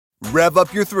Rev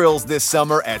up your thrills this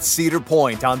summer at Cedar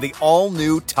Point on the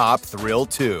all-new Top Thrill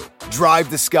 2. Drive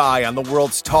the sky on the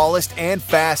world's tallest and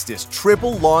fastest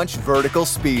triple-launch vertical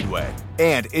speedway.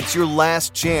 And it's your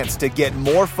last chance to get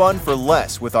more fun for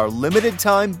less with our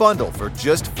limited-time bundle for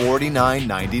just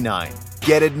 $49.99.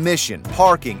 Get admission,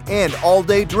 parking, and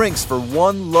all-day drinks for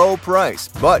one low price.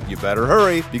 But you better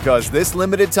hurry because this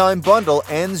limited-time bundle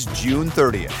ends June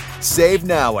 30th. Save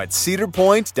now at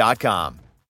cedarpoint.com.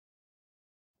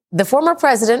 The former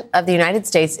president of the United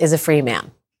States is a free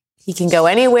man. He can go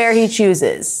anywhere he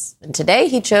chooses. And today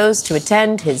he chose to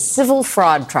attend his civil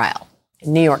fraud trial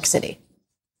in New York City.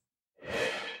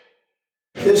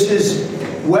 This is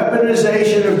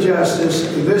weaponization of justice.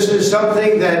 This is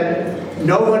something that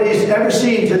nobody's ever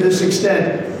seen to this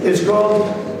extent. It's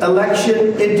called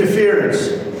election interference.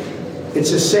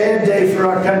 It's a sad day for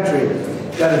our country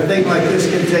that a thing like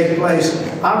this can take place.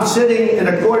 I'm sitting in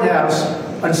a courthouse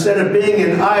instead of being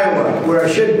in Iowa, where I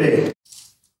should be.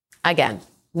 Again,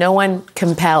 no one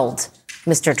compelled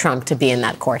Mr. Trump to be in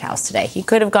that courthouse today. He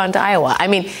could have gone to Iowa. I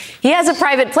mean, he has a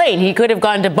private plane. He could have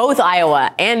gone to both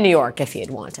Iowa and New York if he had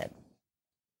wanted.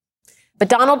 But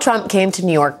Donald Trump came to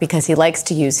New York because he likes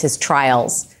to use his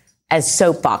trials as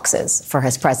soapboxes for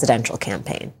his presidential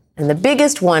campaign. And the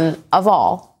biggest one of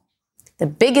all, the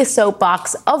biggest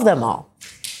soapbox of them all,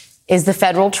 is the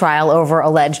federal trial over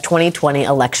alleged 2020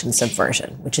 election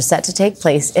subversion, which is set to take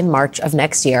place in March of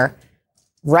next year,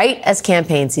 right as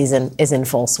campaign season is in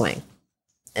full swing.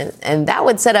 And that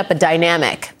would set up a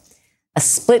dynamic, a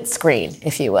split screen,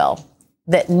 if you will,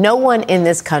 that no one in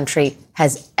this country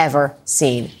has ever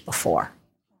seen before.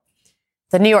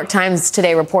 The New York Times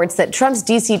today reports that Trump's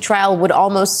D.C. trial would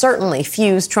almost certainly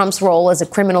fuse Trump's role as a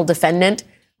criminal defendant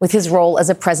with his role as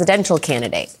a presidential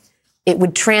candidate. It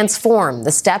would transform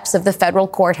the steps of the federal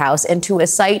courthouse into a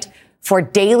site for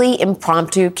daily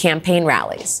impromptu campaign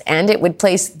rallies, and it would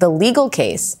place the legal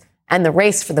case and the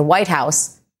race for the White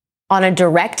House on a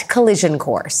direct collision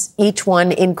course, each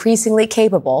one increasingly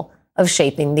capable of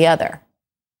shaping the other.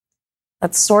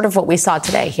 That's sort of what we saw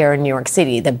today here in New York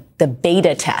City, the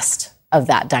beta test of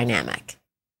that dynamic.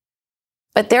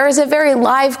 But there is a very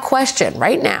live question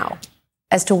right now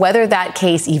as to whether that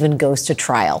case even goes to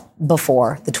trial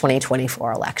before the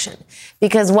 2024 election.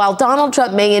 Because while Donald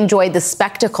Trump may enjoy the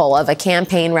spectacle of a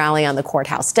campaign rally on the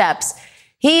courthouse steps,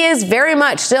 he is very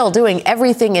much still doing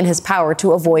everything in his power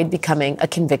to avoid becoming a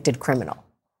convicted criminal.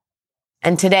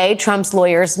 And today, Trump's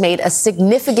lawyers made a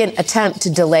significant attempt to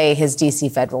delay his D.C.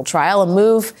 federal trial, a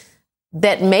move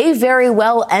that may very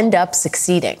well end up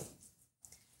succeeding.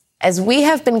 As we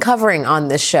have been covering on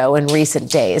this show in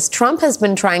recent days, Trump has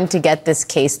been trying to get this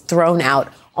case thrown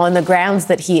out on the grounds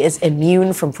that he is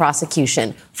immune from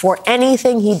prosecution for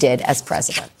anything he did as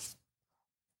president.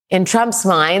 In Trump's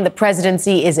mind, the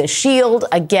presidency is a shield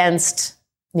against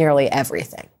nearly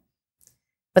everything.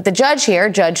 But the judge here,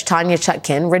 Judge Tanya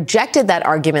Chutkin, rejected that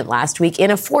argument last week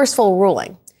in a forceful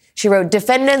ruling. She wrote,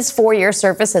 defendant's 4-year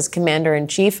service as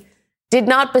commander-in-chief did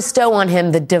not bestow on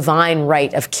him the divine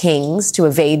right of kings to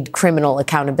evade criminal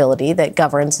accountability that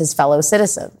governs his fellow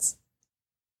citizens.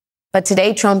 But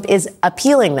today, Trump is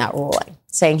appealing that ruling,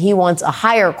 saying he wants a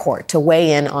higher court to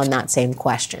weigh in on that same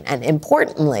question. And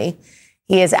importantly,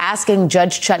 he is asking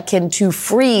Judge Chutkin to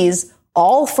freeze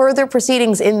all further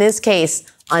proceedings in this case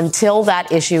until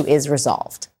that issue is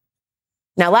resolved.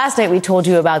 Now, last night we told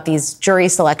you about these jury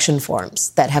selection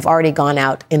forms that have already gone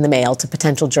out in the mail to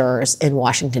potential jurors in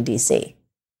Washington, D.C.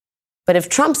 But if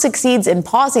Trump succeeds in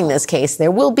pausing this case,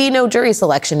 there will be no jury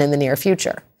selection in the near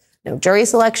future. No jury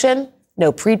selection,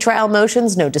 no pretrial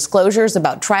motions, no disclosures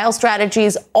about trial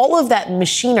strategies, all of that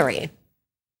machinery,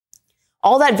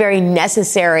 all that very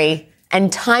necessary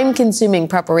and time-consuming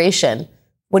preparation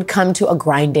would come to a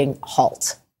grinding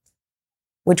halt,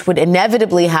 which would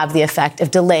inevitably have the effect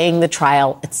of delaying the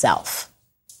trial itself.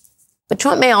 But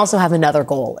Trump may also have another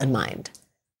goal in mind.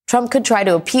 Trump could try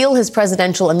to appeal his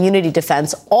presidential immunity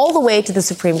defense all the way to the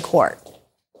Supreme Court,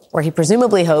 where he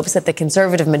presumably hopes that the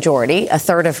conservative majority, a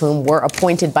third of whom were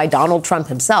appointed by Donald Trump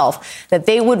himself, that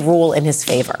they would rule in his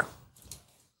favor.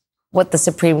 What the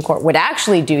Supreme Court would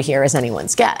actually do here is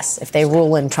anyone's guess. If they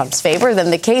rule in Trump's favor, then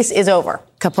the case is over,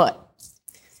 kaput.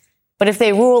 But if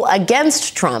they rule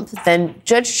against Trump, then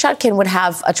Judge Chutkin would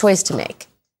have a choice to make.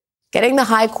 Getting the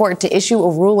high court to issue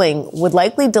a ruling would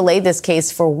likely delay this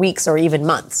case for weeks or even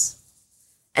months.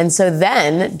 And so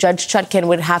then Judge Chutkin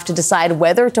would have to decide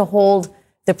whether to hold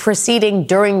the proceeding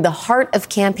during the heart of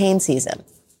campaign season.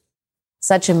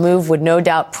 Such a move would no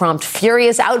doubt prompt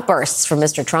furious outbursts from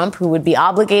Mr. Trump, who would be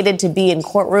obligated to be in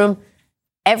courtroom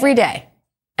every day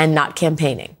and not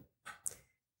campaigning.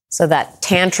 So that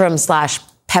tantrum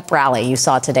 / pep rally you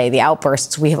saw today, the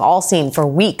outbursts we have all seen for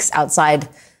weeks outside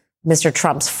Mr.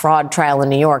 Trump's fraud trial in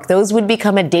New York, those would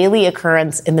become a daily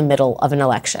occurrence in the middle of an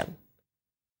election.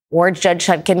 Or Judge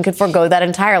Chutkan could forgo that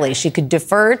entirely. She could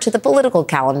defer to the political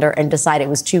calendar and decide it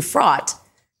was too fraught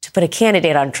to put a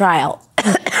candidate on trial,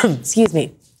 excuse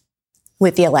me,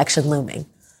 with the election looming.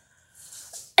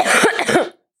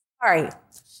 Sorry.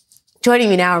 Joining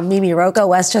me now are Mimi Rocco,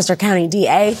 Westchester County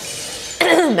DA,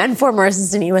 and former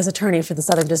Assistant U.S. Attorney for the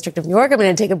Southern District of New York. I'm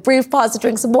going to take a brief pause to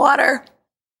drink some water.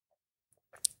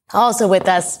 Also with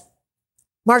us,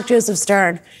 Mark Joseph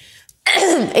Stern,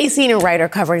 a senior writer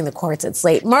covering the courts at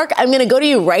Slate. Mark, I'm going to go to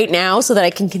you right now so that I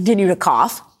can continue to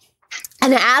cough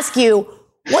and ask you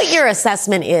what your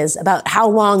assessment is about how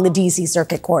long the D.C.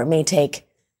 Circuit Court may take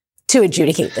to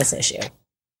adjudicate this issue.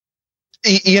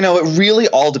 You know, it really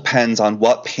all depends on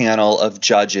what panel of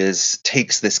judges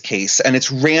takes this case, and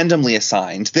it's randomly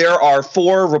assigned. There are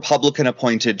 4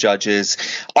 Republican-appointed judges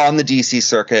on the D.C.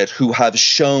 Circuit who have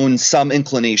shown some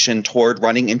inclination toward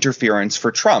running interference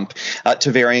for Trump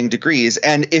to varying degrees.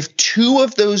 And if 2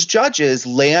 of those judges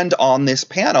land on this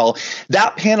panel,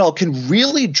 that panel can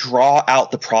really draw out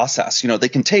the process. You know, they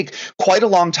can take quite a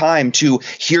long time to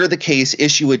hear the case,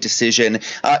 issue a decision.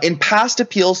 In past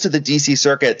appeals to the D.C.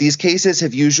 Circuit, these cases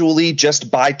have usually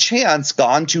just by chance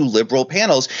gone to liberal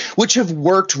panels, which have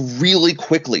worked really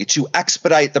quickly to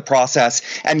expedite the process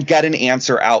and get an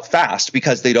answer out fast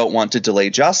because they don't want to delay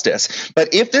justice.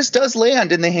 But if this does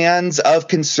land in the hands of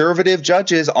conservative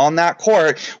judges on that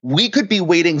court, we could be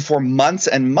waiting for months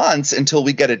and months until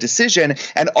we get a decision.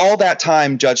 And all that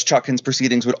time, Judge Chutkan's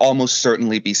proceedings would almost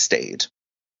certainly be stayed.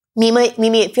 Mimi,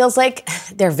 it feels like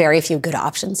there are very few good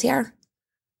options here.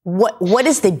 What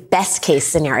is the best case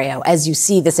scenario as you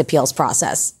see this appeals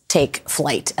process take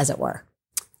flight, as it were?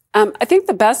 I think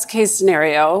the best case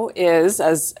scenario is,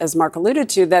 as Mark alluded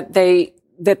to, that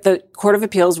the Court of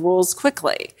Appeals rules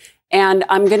quickly. And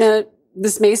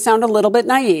this may sound a little bit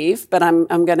naive, but I'm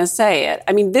going to say it.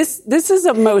 I mean, this is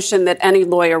a motion that any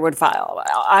lawyer would file.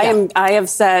 I have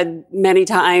said many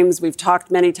times, we've talked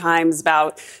many times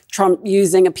about Trump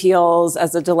using appeals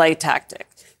as a delay tactic.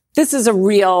 This is a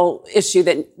real issue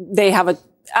that they have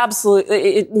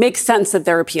it makes sense that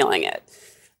they're appealing it.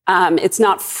 It's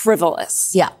not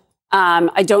frivolous. Yeah.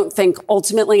 I don't think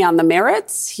ultimately on the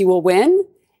merits he will win.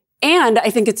 And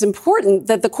I think it's important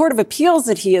that the Court of Appeals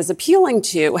that he is appealing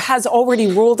to has already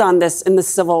ruled on this in the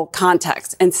civil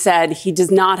context and said he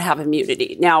does not have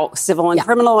immunity. Now, civil and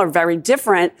criminal are very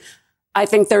different. I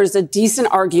think there's a decent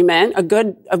argument.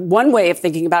 One way of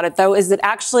thinking about it, though, is that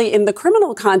actually in the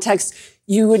criminal context,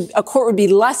 a court would be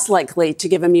less likely to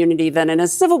give immunity than in a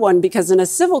civil one, because in a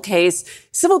civil case,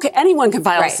 anyone can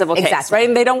file a civil case, right?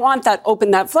 And they don't want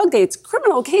that floodgates.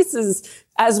 Criminal cases,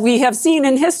 as we have seen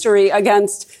in history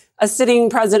against a sitting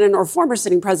president or former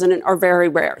sitting president, are very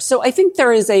rare. So I think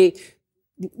there is a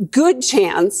good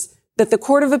chance that the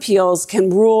Court of Appeals can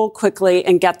rule quickly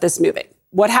and get this moving.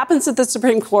 What happens at the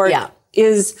Supreme Court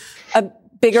is a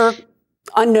bigger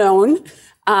unknown.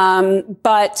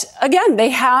 But again, they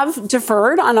have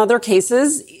deferred on other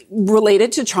cases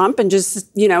related to Trump and just,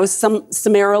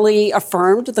 summarily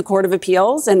affirmed the Court of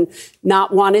Appeals and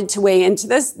not wanted to weigh into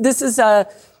this. This is a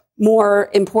more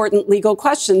important legal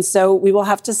question, so we will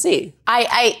have to see.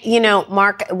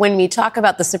 Mark, when we talk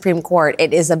about the Supreme Court,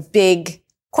 it is a big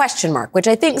question mark, which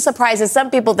I think surprises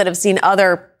some people that have seen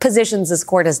other positions this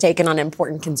court has taken on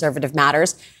important conservative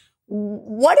matters.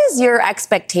 What is your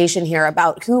expectation here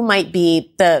about who might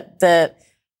be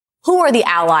who are the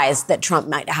allies that Trump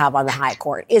might have on the high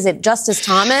court? Is it Justice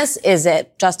Thomas? Is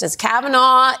it Justice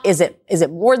Kavanaugh? Is it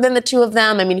more than the 2 of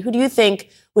them? I mean, who do you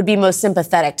think would be most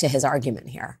sympathetic to his argument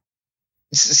here?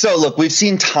 So, look, we've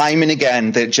seen time and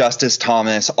again that Justice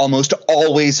Thomas almost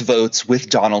always votes with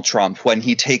Donald Trump when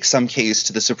he takes some case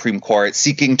to the Supreme Court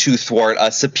seeking to thwart a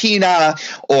subpoena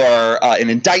or an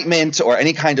indictment or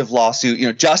any kind of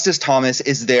lawsuit. Justice Thomas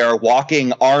is there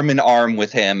walking arm in arm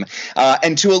with him.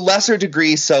 And to a lesser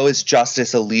degree, so is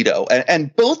Justice Alito.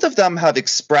 And both of them have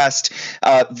expressed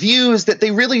views that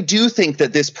they really do think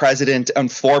that this president and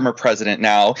former president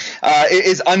now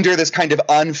is under this kind of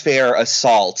unfair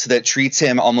assault that treats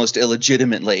him almost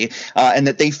illegitimately, and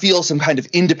that they feel some kind of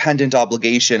independent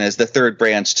obligation as the third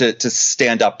branch to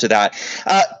stand up to that.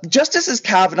 Justices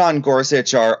Kavanaugh and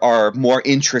Gorsuch are more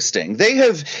interesting. They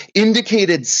have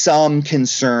indicated some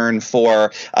concern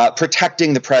for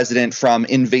protecting the president from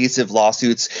invasive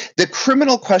lawsuits. The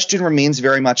criminal question remains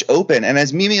very much open, and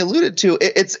as Mimi alluded to,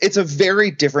 it's a very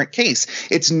different case.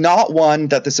 It's not one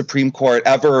that the Supreme Court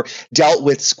ever dealt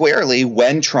with squarely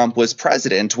when Trump was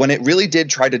president, when it really did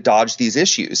try to dodge these these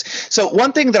issues. So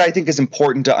one thing that I think is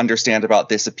important to understand about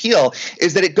this appeal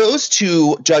is that it goes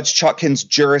to Judge Chutkan's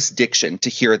jurisdiction to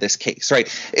hear this case, right?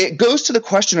 It goes to the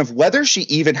question of whether she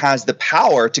even has the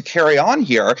power to carry on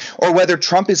here or whether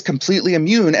Trump is completely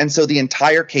immune and so the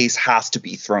entire case has to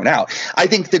be thrown out. I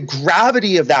think the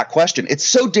gravity of that question, it's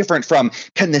so different from,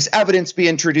 can this evidence be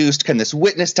introduced? Can this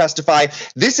witness testify?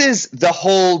 This is the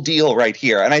whole deal right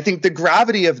here. And I think the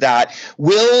gravity of that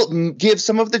will give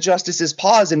some of the justices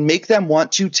pause and make them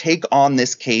want to take on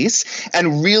this case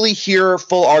and really hear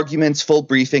full arguments, full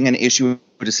briefing, and issue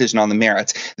a decision on the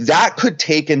merits. That could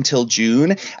take until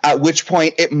June, at which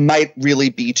point it might really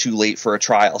be too late for a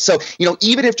trial. So,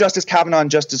 even if Justice Kavanaugh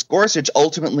and Justice Gorsuch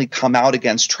ultimately come out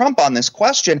against Trump on this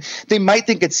question, they might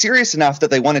think it's serious enough that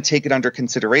they want to take it under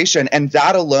consideration. And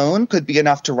that alone could be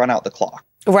enough to run out the clock.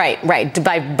 Right.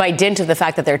 By dint of the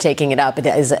fact that they're taking it up, it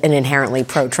is an inherently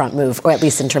pro-Trump move, or at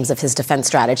least in terms of his defense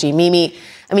strategy. Mimi,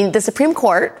 the Supreme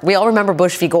Court, we all remember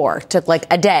Bush v. Gore, took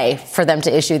like a day for them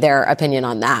to issue their opinion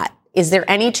on that. Is there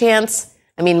any chance,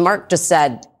 Mark just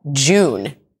said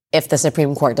June, if the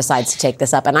Supreme Court decides to take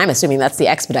this up, and I'm assuming that's the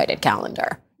expedited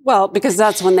calendar. Well, because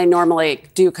that's when they normally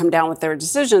do come down with their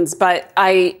decisions. But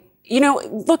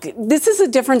look, this is a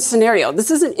different scenario.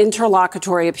 This is an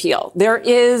interlocutory appeal. There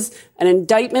is an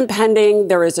indictment pending.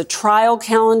 There is a trial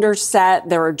calendar set.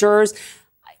 There are jurors.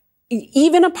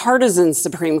 Even a partisan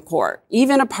Supreme Court,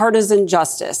 even a partisan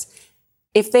justice,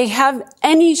 if they have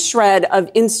any shred of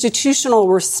institutional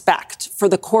respect for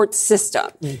the court system,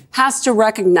 has to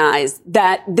recognize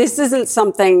that this isn't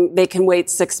something they can wait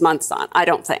 6 months on, I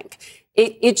don't think.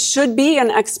 It should be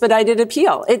an expedited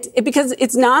appeal. Because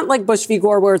it's not like Bush v.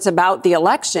 Gore where it's about the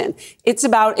election. It's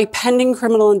about a pending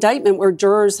criminal indictment where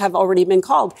jurors have already been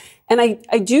called. And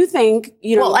I do think,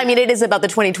 it is about the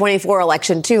 2024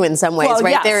 election, too, in some ways,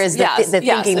 right? Yes, there is the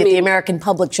thinking that the American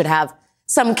public should have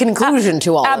some conclusion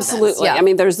to all absolutely. of this.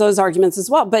 Yeah. There's those arguments as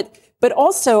well. But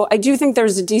also, I do think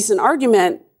there's a decent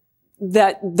argument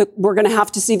that we're going to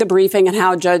have to see the briefing and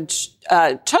how Judge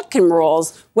Chutkan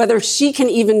rules, whether she can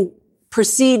even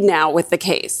proceed now with the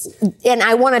case. And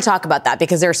I want to talk about that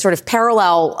because there's sort of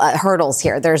parallel hurdles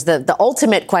here. There's the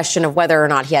ultimate question of whether or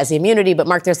not he has the immunity. But,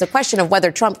 Mark, there's the question of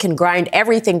whether Trump can grind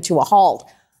everything to a halt.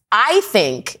 I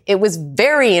think it was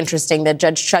very interesting that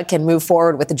Judge Chutkan moved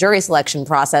forward with the jury selection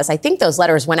process. I think those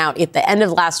letters went out at the end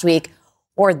of last week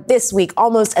or this week,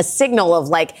 almost a signal of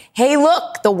like, hey,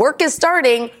 look, the work is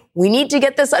starting. We need to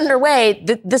get this underway.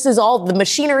 This is all the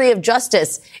machinery of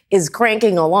justice is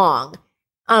cranking along.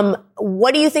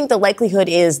 What do you think the likelihood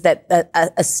is that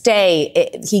a stay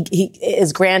he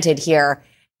is granted here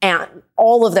and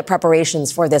all of the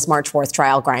preparations for this March 4th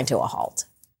trial grind to a halt?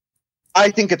 I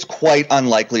think it's quite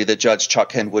unlikely that Judge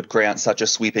Chutkan would grant such a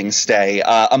sweeping stay.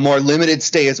 A more limited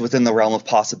stay is within the realm of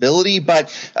possibility, but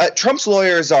Trump's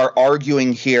lawyers are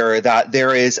arguing here that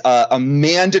there is a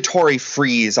mandatory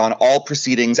freeze on all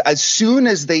proceedings as soon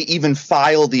as they even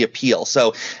file the appeal.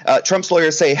 So Trump's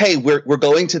lawyers say, hey, we're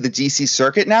going to the D.C.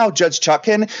 Circuit now. Judge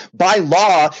Chutkan, by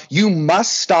law, you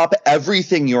must stop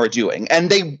everything you're doing. And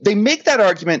they make that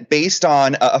argument based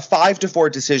on a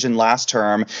 5-4 decision last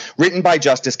term written by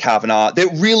Justice Kavanaugh. That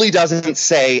really doesn't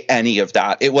say any of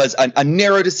that. It was a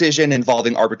narrow decision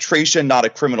involving arbitration, not a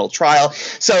criminal trial.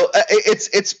 So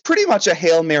it's pretty much a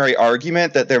Hail Mary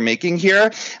argument that they're making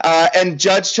here. And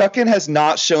Judge Chutkan has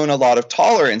not shown a lot of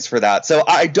tolerance for that. So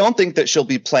I don't think that she'll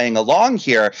be playing along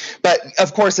here. But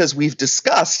of course, as we've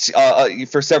discussed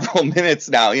for several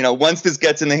minutes now, once this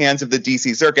gets in the hands of the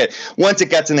D.C. Circuit, once it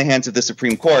gets in the hands of the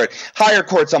Supreme Court, higher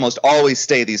courts almost always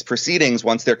stay these proceedings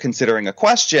once they're considering a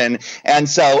question. And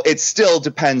so it still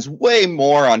depends way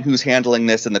more on who's handling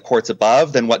this in the courts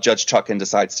above than what Judge Chutkan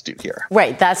decides to do here.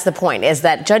 Right. That's the point, is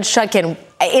that Judge Chutkan,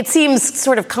 it seems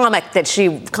sort of comical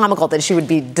that she would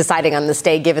be deciding on the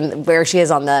stay given where she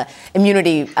is on the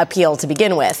immunity appeal to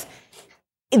begin with.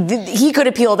 He could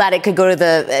appeal that. It could go to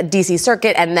the D.C.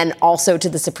 Circuit and then also to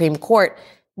the Supreme Court.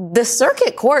 The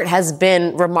circuit court has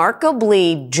been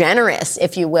remarkably generous,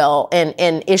 if you will,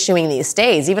 in issuing these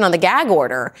stays. Even on the gag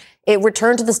order, it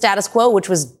returned to the status quo, which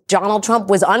was Donald Trump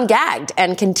was ungagged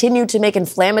and continued to make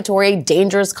inflammatory,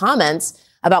 dangerous comments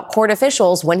about court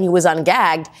officials when he was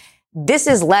ungagged. This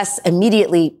is less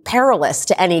immediately perilous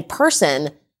to any person.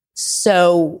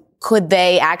 So could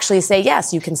they actually say,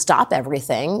 yes, you can stop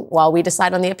everything while we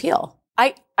decide on the appeal?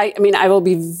 I will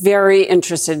be very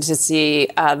interested to see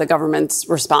the government's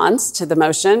response to the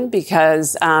motion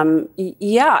because,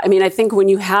 I think when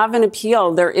you have an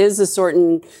appeal, there is a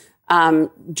certain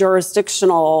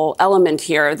jurisdictional element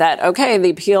here that, okay, the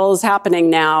appeal is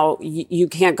happening now, you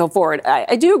can't go forward.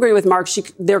 I do agree with Mark.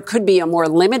 There could be a more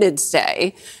limited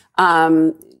stay.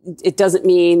 it doesn't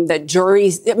mean that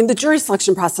the jury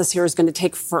selection process here is going to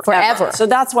take forever. So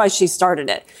that's why she started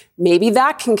it. Maybe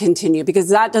that can continue because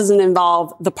that doesn't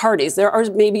involve the parties. There are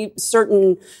maybe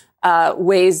certain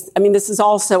ways. I mean, this is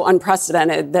also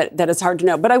unprecedented that it's hard to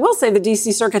know. But I will say the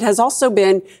D.C. Circuit has also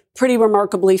been pretty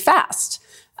remarkably fast.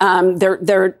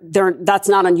 That's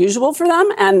not unusual for them,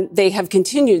 and they have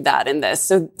continued that in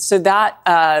this. So that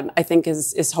I think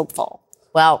is hopeful.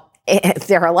 Well,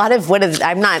 there are a lot of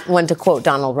I'm not one to quote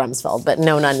Donald Rumsfeld, but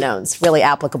known unknowns really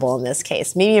applicable in this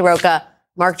case. Mimi Rocha,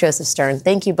 Mark Joseph Stern,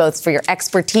 thank you both for your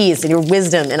expertise and your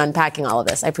wisdom in unpacking all of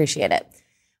this. I appreciate it.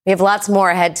 We have lots more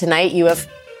ahead tonight. You have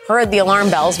heard the alarm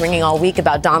bells ringing all week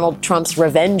about Donald Trump's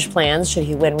revenge plans should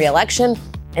he win re-election.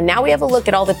 And now we have a look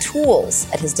at all the tools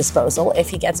at his disposal if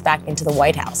he gets back into the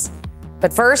White House.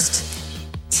 But first,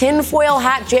 tinfoil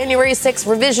hat January 6th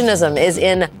revisionism is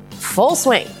in full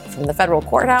swing from the federal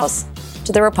courthouse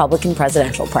to the Republican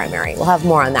presidential primary. We'll have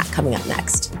more on that coming up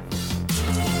next.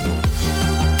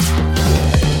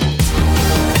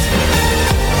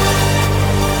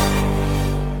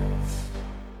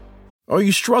 Are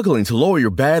you struggling to lower your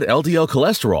bad LDL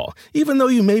cholesterol, even though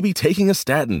you may be taking a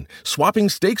statin, swapping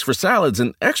steaks for salads,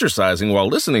 and exercising while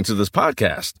listening to this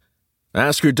podcast?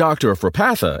 Ask your doctor if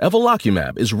Repatha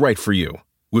Evolocumab is right for you.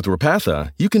 With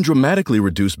Repatha, you can dramatically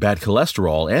reduce bad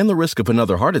cholesterol and the risk of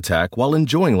another heart attack while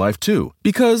enjoying life too,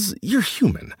 because you're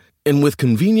human. And with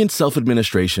convenient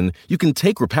self-administration, you can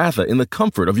take Repatha in the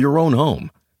comfort of your own home.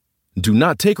 Do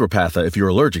not take Repatha if you're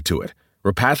allergic to it.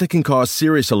 Repatha can cause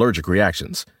serious allergic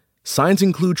reactions. Signs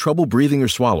include trouble breathing or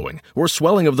swallowing, or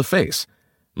swelling of the face.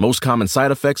 Most common side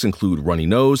effects include runny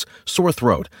nose, sore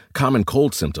throat, common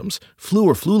cold symptoms, flu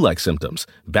or flu-like symptoms,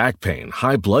 back pain,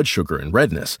 high blood sugar and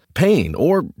redness, pain,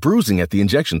 or bruising at the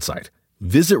injection site.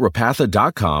 Visit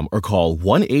Repatha.com or call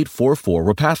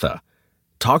 1-844-REPATHA.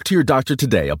 Talk to your doctor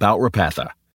today about Repatha.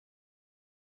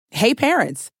 Hey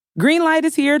parents, Greenlight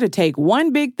is here to take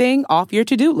one big thing off your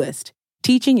to-do list,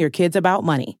 teaching your kids about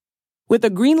money. With a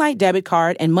Greenlight debit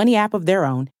card and money app of their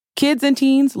own, kids and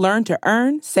teens learn to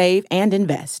earn, save, and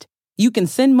invest. You can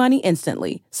send money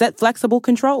instantly, set flexible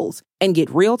controls, and get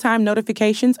real-time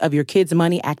notifications of your kids'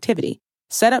 money activity.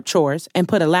 Set up chores and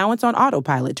put allowance on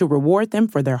autopilot to reward them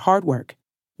for their hard work.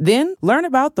 Then learn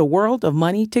about the world of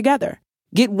money together.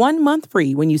 Get 1 month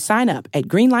free when you sign up at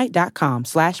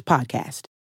greenlight.com/podcast.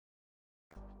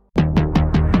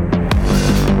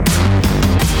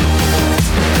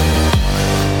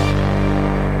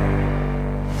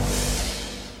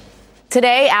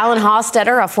 Today, Alan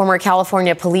Hostetter, a former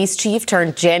California police chief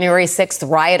turned January 6th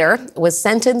rioter, was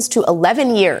sentenced to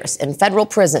 11 years in federal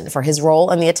prison for his role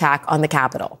in the attack on the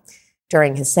Capitol.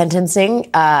 During his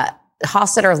sentencing,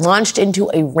 Hostetter launched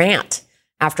into a rant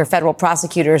after federal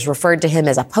prosecutors referred to him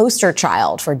as a poster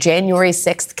child for January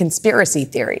 6th conspiracy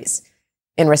theories.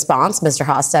 In response, Mr.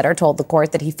 Hostetter told the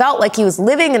court that he felt like he was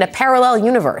living in a parallel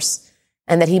universe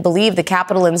and that he believed the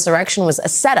Capitol insurrection was a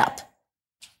setup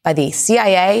by the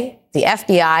CIA, the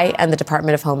FBI, and the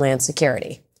Department of Homeland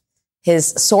Security. His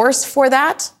source for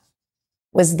that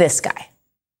was this guy.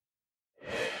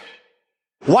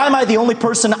 Why am I the only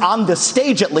person on this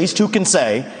stage, at least, who can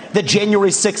say that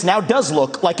January 6th now does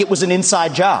look like it was an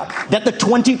inside job? That the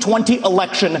 2020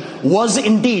 election was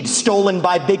indeed stolen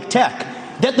by big tech?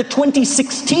 That the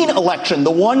 2016 election,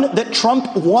 the one that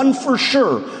Trump won for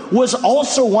sure, was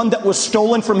also one that was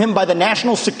stolen from him by the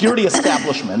national security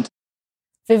establishment?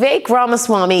 Vivek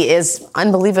Ramaswamy is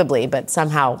unbelievably, but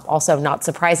somehow also not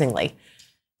surprisingly,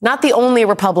 not the only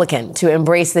Republican to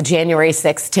embrace the January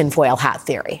 6th tinfoil hat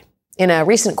theory. In a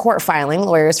recent court filing,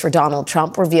 lawyers for Donald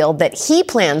Trump revealed that he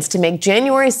plans to make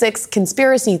January 6th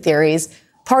conspiracy theories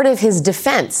part of his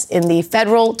defense in the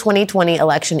federal 2020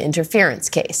 election interference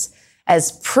case.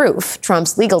 As proof,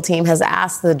 Trump's legal team has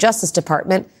asked the Justice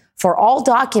Department for all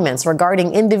documents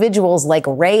regarding individuals like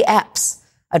Ray Epps,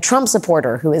 a Trump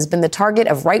supporter who has been the target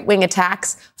of right-wing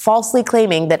attacks, falsely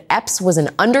claiming that Epps was an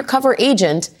undercover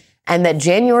agent and that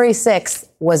January 6th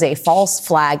was a false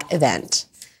flag event.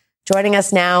 Joining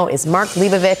us now is Mark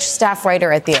Leibovich, staff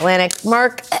writer at The Atlantic.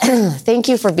 Mark, thank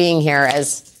you for being here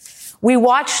as we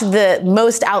watch the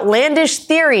most outlandish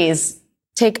theories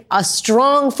take a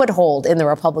strong foothold in the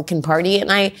Republican Party.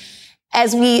 And I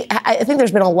think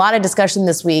there's been a lot of discussion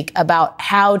this week about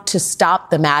how to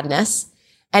stop the madness.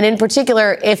 And in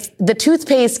particular, if the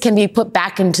toothpaste can be put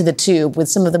back into the tube with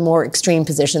some of the more extreme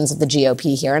positions of the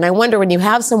GOP here. And I wonder, when you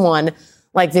have someone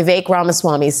like Vivek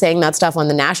Ramaswamy saying that stuff on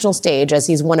the national stage as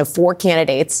he's one of 4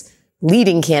 candidates,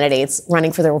 leading candidates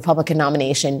running for the Republican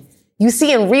nomination, you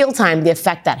see in real time the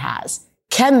effect that has.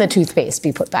 Can the toothpaste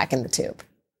be put back in the tube?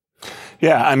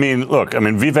 Yeah, I mean, look,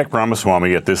 Vivek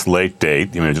Ramaswamy at this late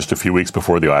date, just a few weeks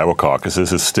before the Iowa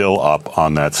caucuses, is still up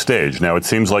on that stage. Now, it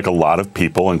seems like a lot of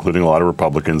people, including a lot of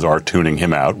Republicans, are tuning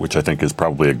him out, which I think is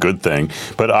probably a good thing.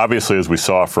 But obviously, as we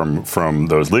saw from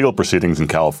those legal proceedings in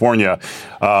California,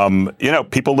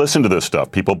 people listen to this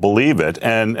stuff. People believe it.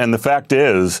 And the fact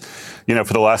is,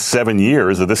 for the last 7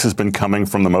 years, that this has been coming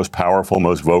from the most powerful,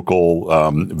 most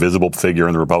vocal, visible figure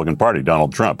in the Republican Party,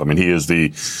 Donald Trump. He is the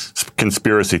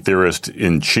conspiracy theorist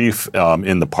in chief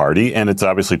in the party, and it's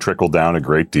obviously trickled down a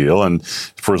great deal. And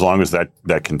for as long as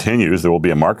that continues, there will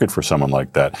be a market for someone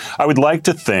like that. I would like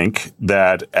to think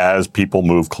that as people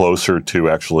move closer to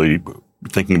actually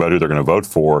thinking about who they're going to vote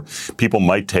for, people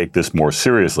might take this more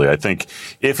seriously. I think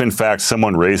if, in fact,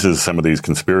 someone raises some of these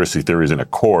conspiracy theories in a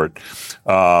court,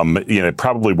 it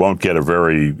probably won't get a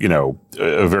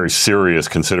very serious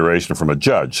consideration from a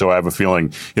judge. So I have a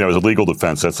feeling, as a legal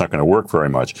defense, that's not going to work very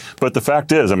much. But the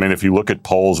fact is, if you look at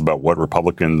polls about what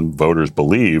Republican voters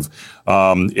believe,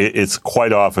 it's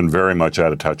quite often very much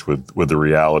out of touch with the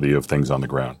reality of things on the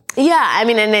ground. Yeah, and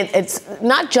it's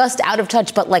not just out of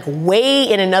touch, but like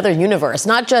way in another universe.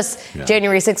 Not just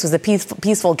January 6th was a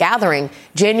peaceful gathering.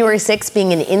 January 6th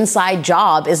being an inside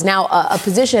job is now a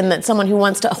position that someone who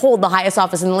wants to hold the highest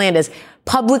office in the land is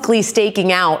publicly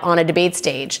staking out on a debate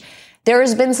stage. There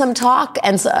has been some talk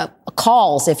and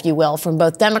calls, if you will, from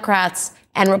both Democrats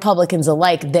and Republicans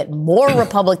alike that more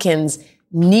Republicans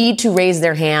need to raise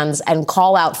their hands and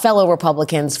call out fellow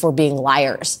Republicans for being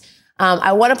liars.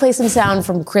 I want to play some sound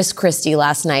from Chris Christie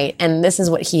last night, and this is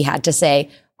what he had to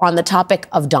say on the topic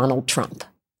of Donald Trump.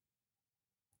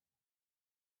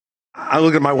 I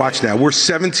look at my watch now. We're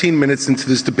 17 minutes into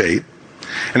this debate,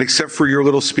 and except for your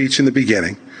little speech in the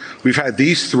beginning, we've had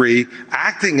these three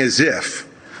acting as if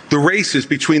the race is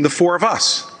between the four of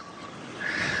us.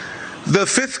 The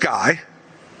fifth guy,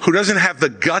 who doesn't have the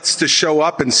guts to show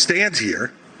up and stand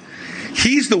here,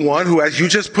 he's the one who, as you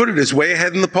just put it, is way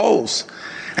ahead in the polls.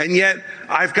 And yet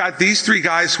I've got these three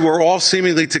guys who are all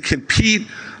seemingly to compete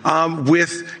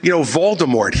with,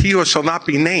 Voldemort, he who shall not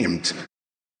be named.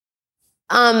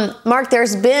 Mark,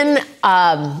 there's been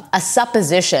a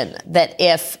supposition that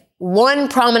if one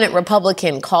prominent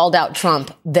Republican called out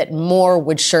Trump, that more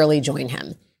would surely join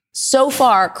him. So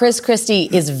far, Chris Christie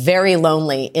is very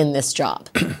lonely in this job.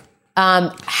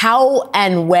 How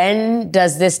and when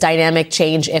does this dynamic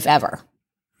change, if ever?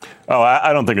 Oh,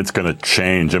 I don't think it's going to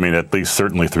change. At least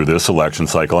certainly through this election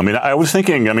cycle. I was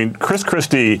thinking, Chris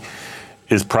Christie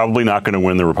is probably not going to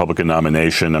win the Republican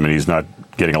nomination. He's not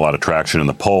getting a lot of traction in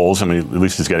the polls. At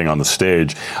least he's getting on the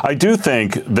stage. I do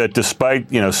think that despite,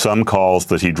 some calls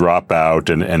that he drop out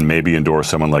and maybe endorse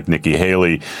someone like Nikki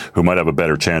Haley, who might have a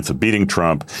better chance of beating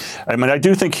Trump, I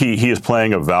do think he is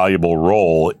playing a valuable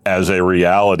role as a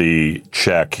reality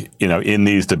check, in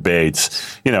these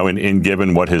debates, in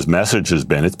given what his message has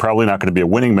been. It's probably not going to be a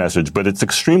winning message, but it's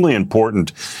extremely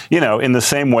important, in the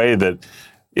same way that,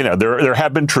 there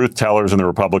have been truth tellers in the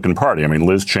Republican Party.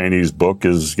 Liz Cheney's book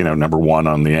is, number one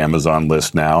on the Amazon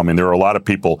list now. There are a lot of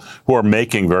people who are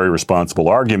making very responsible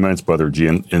arguments, whether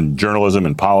in journalism,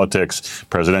 in politics,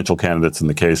 presidential candidates in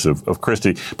the case of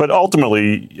Christie. But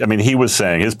ultimately, he was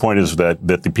saying his point is that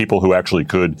the people who actually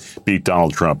could beat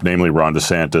Donald Trump, namely Ron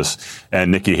DeSantis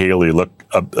and Nikki Haley, look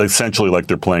essentially like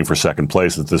they're playing for second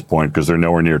place at this point because they're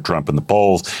nowhere near Trump in the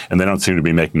polls, and they don't seem to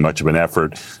be making much of an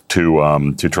effort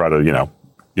to try to,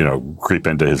 creep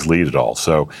into his lead at all.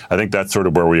 So I think that's sort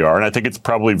of where we are. And I think it's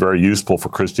probably very useful for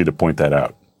Christie to point that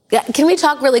out. Yeah, can we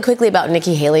talk really quickly about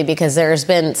Nikki Haley? Because there's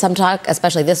been some talk,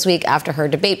 especially this week after her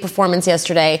debate performance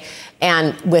yesterday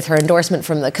and with her endorsement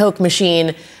from the Koch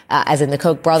machine, as in the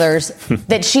Koch brothers,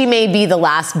 that she may be the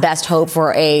last best hope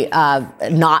for a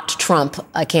not Trump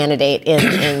candidate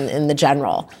in the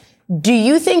general. Do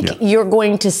you think you're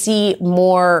going to see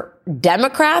more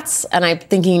Democrats, and I'm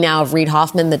thinking now of Reid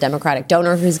Hoffman, the Democratic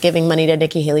donor who's giving money to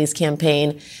Nikki Haley's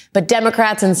campaign, but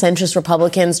Democrats and centrist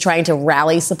Republicans trying to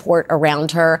rally support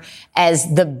around her as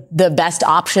the best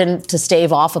option to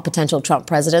stave off a potential Trump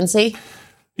presidency?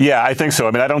 Yeah, I think so.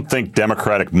 I don't think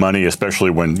Democratic money,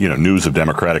 especially when, news of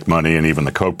Democratic money and even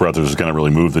the Koch brothers is going to really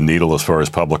move the needle as far as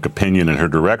public opinion in her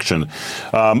direction.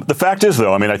 The fact is,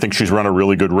 though, I think she's run a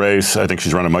really good race. I think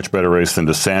she's run a much better race than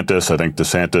DeSantis. I think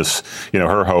DeSantis,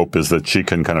 her hope is that she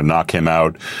can kind of knock him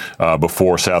out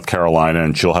before South Carolina,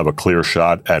 and she'll have a clear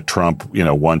shot at Trump,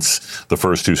 once the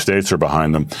first two states are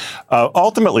behind them.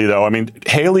 Ultimately, though,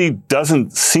 Haley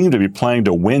doesn't seem to be playing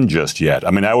to win just yet.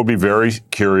 I would be very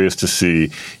curious to see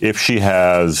if she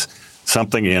has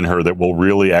something in her that will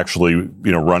really actually,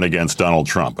 run against Donald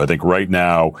Trump. I think right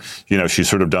now, she's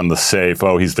sort of done the safe,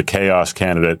 he's the chaos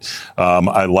candidate.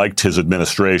 I liked his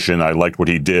administration. I liked what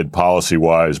he did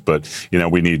policy-wise, but,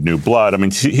 we need new blood. I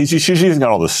mean, she's using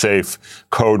all the safe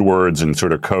code words and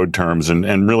sort of code terms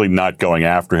and really not going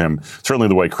after him, certainly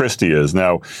the way Christie is.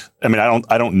 Now, I mean,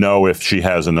 I don't know if she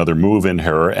has another move in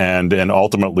her, and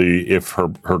ultimately if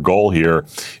her goal here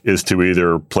is to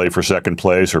either play for second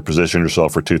place or position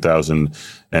herself for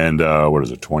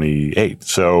 2028.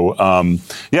 So, I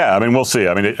mean, we'll see.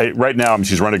 I mean, right now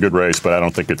she's run a good race, but I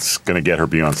don't think it's going to get her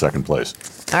beyond second place.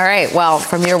 All right. Well,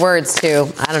 from your words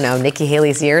to, I don't know, Nikki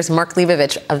Haley's ears, Mark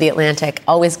Leibovich of The Atlantic.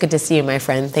 Always good to see you, my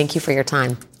friend. Thank you for your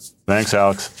time. Thanks,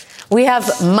 Alex. We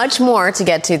have much more to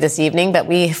get to this evening, but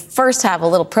we first have a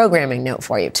little programming note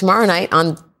for you. Tomorrow night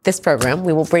on this program,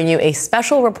 we will bring you a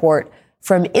special report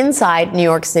from inside New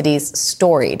York City's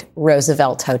storied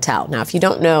Roosevelt Hotel. Now, if you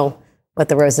don't know what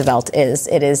the Roosevelt is,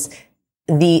 it is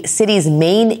the city's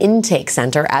main intake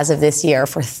center as of this year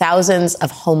for thousands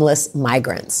of homeless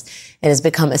migrants. It has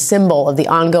become a symbol of the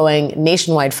ongoing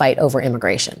nationwide fight over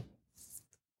immigration.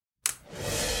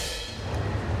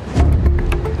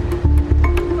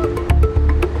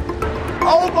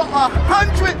 Over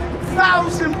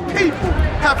 100,000 people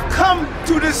have come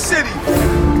to this city.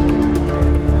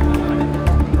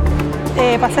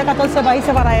 Pasé 14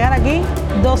 países para llegar aquí,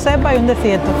 2 selvas y un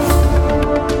desierto.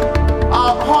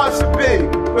 Our hearts are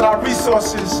big, but our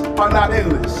resources are not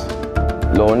endless.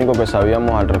 Lo único que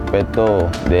sabíamos al respecto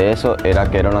de eso era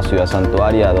que era una ciudad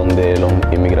santuaria donde los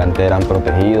inmigrantes eran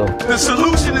protegidos. The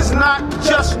solution is not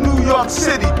just New York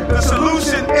City. The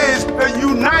solution is the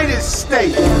United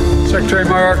States. Secretary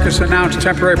Mayorkas announced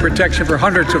temporary protection for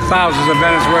hundreds of thousands of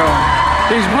Venezuelans.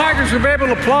 These migrants will be able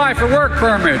to apply for work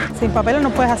permits. Sin papeles no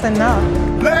puedes hacer nada.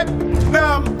 Let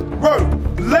them work.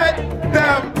 Let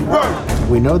them work.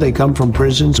 We know they come from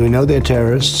prisons. We know they're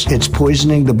terrorists. It's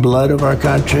poisoning the blood of our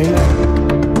country.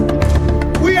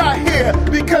 We are here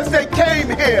because they came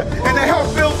here and they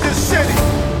helped build this city.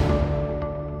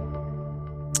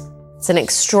 It's an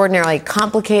extraordinarily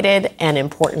complicated and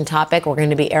important topic. We're going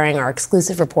to be airing our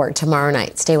exclusive report tomorrow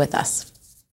night. Stay with us.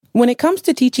 When it comes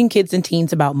to teaching kids and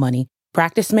teens about money,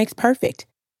 practice makes perfect.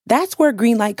 That's where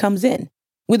Greenlight comes in.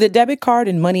 With a debit card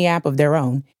and money app of their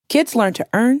own, kids learn to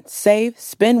earn, save,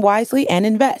 spend wisely, and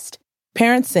invest.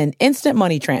 Parents send instant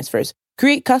money transfers,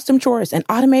 create custom chores, and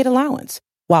automate allowance,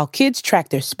 while kids track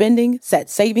their spending, set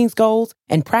savings goals,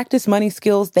 and practice money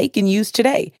skills they can use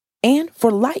today and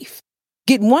for life.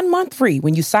 Get 1 month free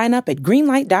when you sign up at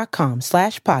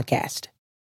greenlight.com/podcast.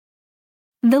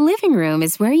 The living room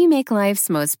is where you make life's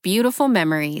most beautiful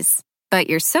memories. But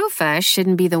your sofa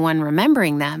shouldn't be the one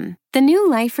remembering them. The new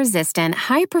life-resistant,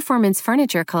 high-performance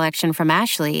furniture collection from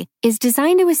Ashley is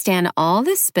designed to withstand all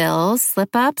the spills,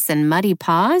 slip-ups, and muddy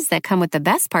paws that come with the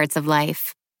best parts of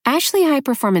life. Ashley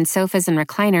high-performance sofas and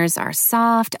recliners are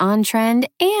soft, on-trend,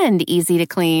 and easy to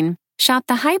clean. Shop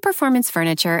the high-performance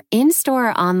furniture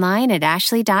in-store or online at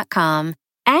ashley.com.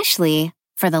 Ashley,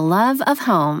 for the love of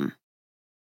home.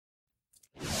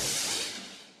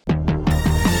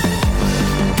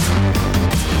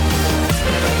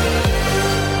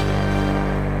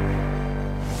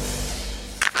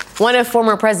 One of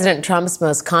former President Trump's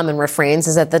most common refrains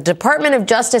is that the Department of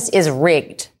Justice is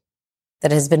rigged,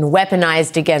 that it has been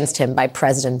weaponized against him by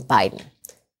President Biden.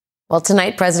 Well,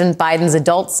 tonight, President Biden's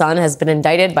adult son has been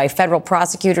indicted by federal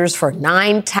prosecutors for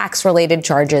 9 tax-related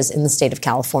charges in the state of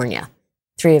California.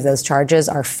 3 of those charges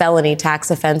are felony tax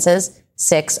offenses,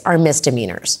 6 are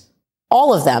misdemeanors.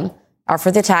 All of them are for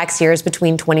the tax years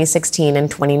between 2016 and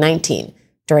 2019,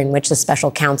 during which the special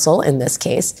counsel, in this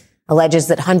case, alleges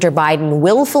that Hunter Biden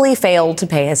willfully failed to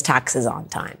pay his taxes on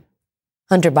time.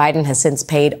 Hunter Biden has since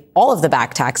paid all of the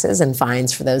back taxes and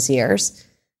fines for those years,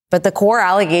 but the core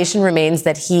allegation remains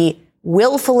that he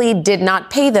willfully did not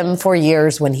pay them for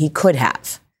years when he could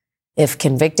have. If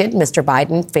convicted, Mr.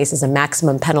 Biden faces a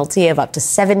maximum penalty of up to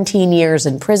 17 years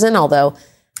in prison, although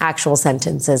actual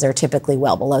sentences are typically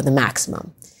well below the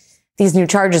maximum. These new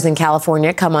charges in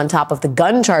California come on top of the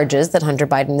gun charges that Hunter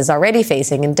Biden is already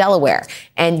facing in Delaware.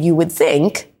 And you would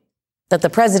think that the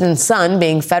president's son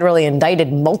being federally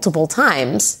indicted multiple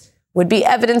times would be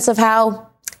evidence of how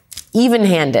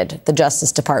even-handed the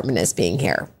Justice Department is being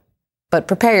here. But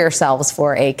prepare yourselves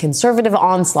for a conservative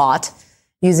onslaught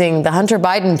using the Hunter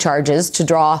Biden charges to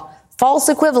draw false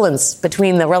equivalence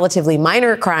between the relatively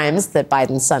minor crimes that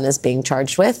Biden's son is being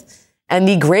charged with and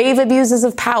the grave abuses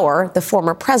of power the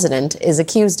former president is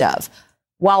accused of,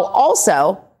 while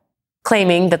also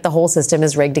claiming that the whole system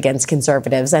is rigged against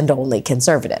conservatives and only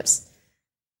conservatives.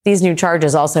 These new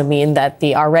charges also mean that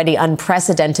the already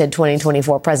unprecedented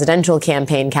 2024 presidential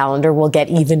campaign calendar will get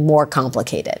even more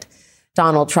complicated.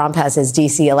 Donald Trump has his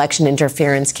D.C. election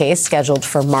interference case scheduled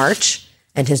for March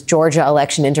and his Georgia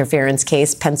election interference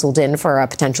case penciled in for a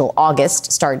potential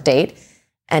August start date.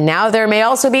 And now there may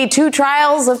also be 2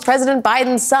 trials of President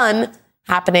Biden's son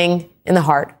happening in the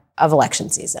heart of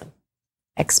election season.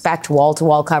 Expect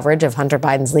wall-to-wall coverage of Hunter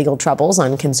Biden's legal troubles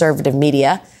on conservative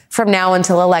media from now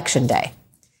until Election Day.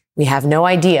 We have no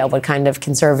idea what kind of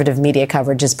conservative media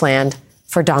coverage is planned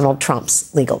for Donald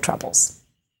Trump's legal troubles.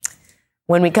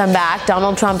 When we come back,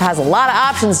 Donald Trump has a lot of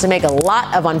options to make a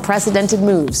lot of unprecedented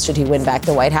moves should he win back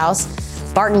the White House.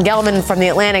 Barton Gellman from The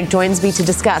Atlantic joins me to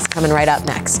discuss, coming right up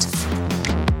next.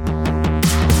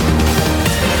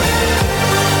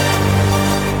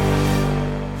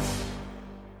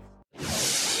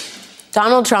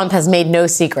 Donald Trump has made no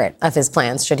secret of his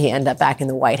plans should he end up back in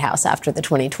the White House after the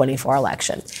 2024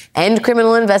 election. End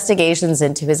criminal investigations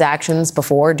into his actions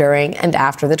before, during, and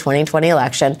after the 2020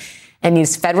 election, and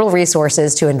use federal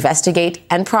resources to investigate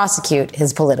and prosecute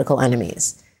his political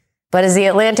enemies. But as The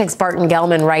Atlantic's Barton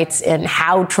Gellman writes in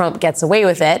How Trump Gets Away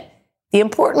with It, the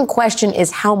important question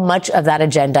is how much of that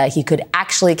agenda he could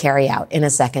actually carry out in a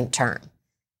second term.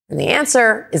 And the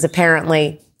answer is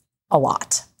apparently a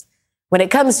lot. When it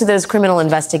comes to those criminal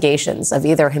investigations of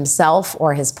either himself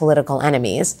or his political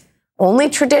enemies, only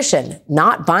tradition,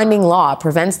 not binding law,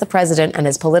 prevents the president and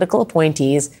his political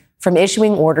appointees from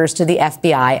issuing orders to the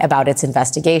FBI about its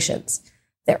investigations.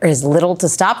 There is little to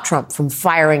stop Trump from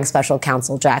firing special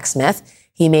counsel Jack Smith.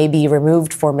 He may be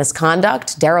removed for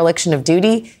misconduct, dereliction of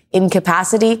duty,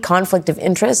 incapacity, conflict of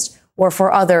interest, or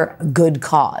for other good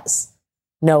cause.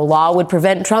 No law would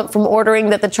prevent Trump from ordering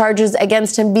that the charges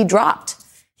against him be dropped.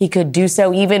 He could do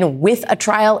so even with a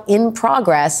trial in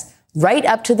progress, right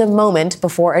up to the moment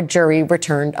before a jury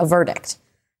returned a verdict.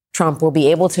 Trump will be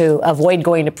able to avoid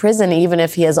going to prison even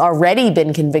if he has already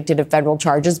been convicted of federal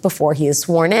charges before he is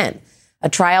sworn in. A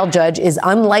trial judge is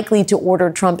unlikely to order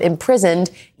Trump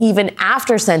imprisoned even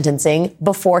after sentencing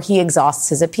before he exhausts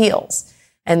his appeals.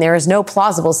 And there is no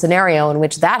plausible scenario in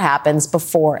which that happens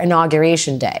before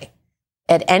Inauguration Day.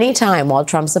 At any time while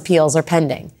Trump's appeals are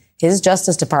pending, his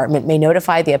Justice Department may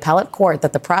notify the appellate court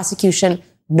that the prosecution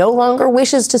no longer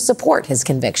wishes to support his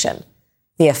conviction.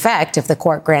 The effect, if the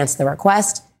court grants the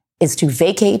request, is to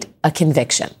vacate a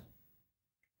conviction.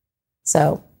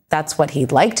 So that's what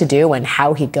he'd like to do and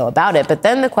how he'd go about it. But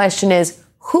then the question is,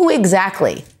 who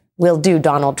exactly will do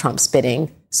Donald Trump's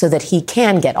bidding so that he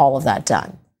can get all of that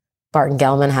done? Barton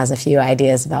Gellman has a few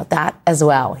ideas about that as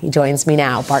well. He joins me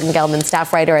now. Barton Gellman,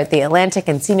 staff writer at The Atlantic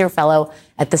and senior fellow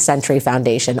at the Century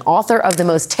Foundation, author of the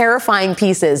most terrifying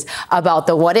pieces about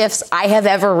the what ifs I have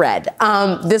ever read.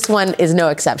 This one is no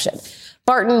exception.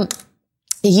 Barton,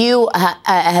 you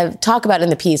have talked about in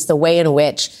the piece the way in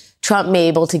which Trump may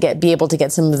be able to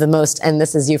get some of the most, and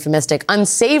this is euphemistic,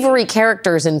 unsavory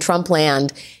characters in Trump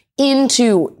land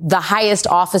into the highest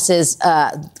offices,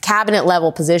 cabinet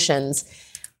level positions,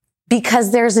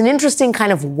 because there's an interesting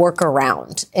kind of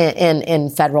workaround in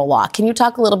federal law. Can you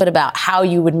talk a little bit about how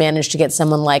you would manage to get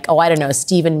someone like,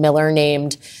 Stephen Miller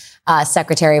named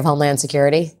Secretary of Homeland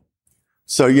Security?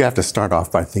 So you have to start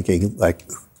off by thinking,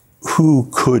 who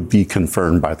could be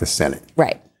confirmed by the Senate?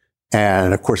 Right.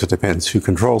 And of course, it depends who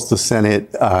controls the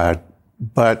Senate.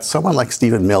 But someone like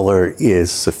Stephen Miller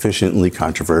is sufficiently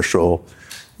controversial.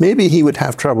 Maybe he would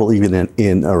have trouble even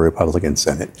in a Republican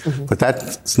Senate. Mm-hmm. But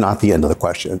that's not the end of the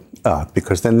question,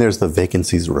 because then there's the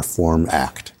Vacancies Reform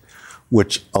Act,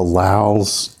 which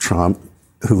allows Trump,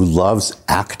 who loves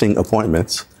acting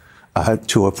appointments,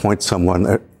 to appoint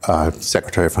someone,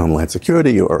 Secretary of Homeland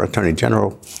Security or Attorney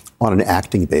General, on an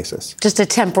acting basis. Just a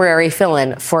temporary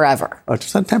fill-in forever.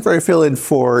 Just a temporary fill-in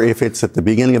for, if it's at the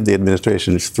beginning of the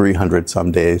administration, it's 300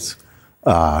 some days.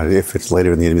 If it's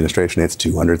later in the administration, it's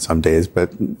 200 some days,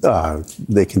 but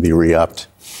they can be re-upped.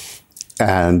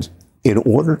 And in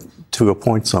order to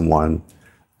appoint someone,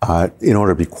 in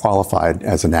order to be qualified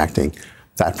as an acting,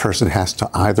 that person has to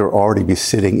either already be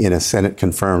sitting in a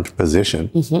Senate-confirmed position,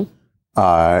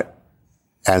 mm-hmm.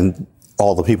 And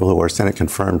all the people who are Senate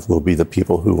confirmed will be the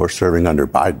people who are serving under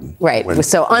Biden. Right.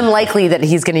 So unlikely that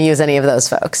he's going to use any of those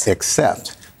folks.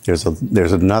 Except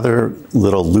there's another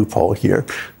little loophole here.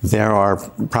 There are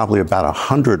probably about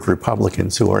 100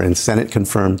 Republicans who are in Senate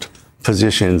confirmed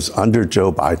positions under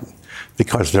Joe Biden,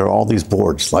 because there are all these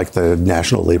boards like the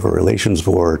National Labor Relations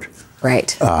Board,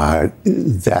 right,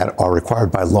 that are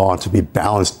required by law to be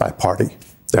balanced by party.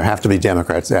 There have to be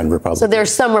Democrats and Republicans. So there's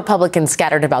some Republicans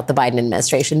scattered about the Biden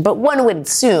administration, but one would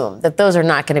assume that they are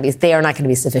not going to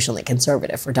be sufficiently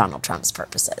conservative for Donald Trump's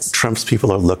purposes. Trump's people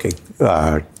are looking.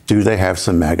 Do they have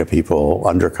some MAGA people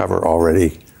undercover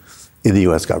already in the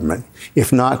U.S. government?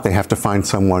 If not, they have to find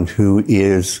someone who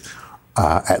is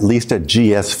at least a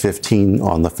GS-15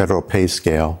 on the federal pay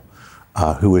scale,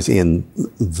 who is in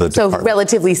the department.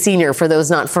 Relatively senior, for those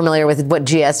not familiar with what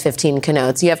GS-15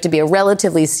 connotes. You have to be a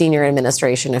relatively senior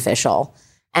administration official,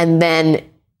 and then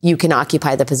you can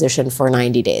occupy the position for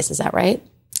 90 days. Is that right?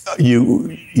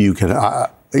 You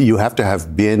have to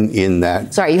have been in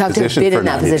that. Sorry, you have to have been in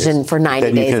that position for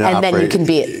 90 days, and then you can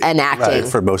be enacting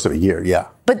for most of a year. Yeah.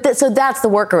 But so that's the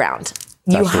workaround.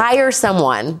 You hire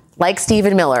someone like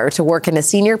Stephen Miller to work in a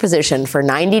senior position for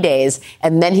 90 days,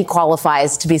 and then he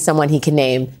qualifies to be someone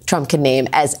Trump can name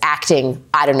as acting,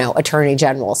 Attorney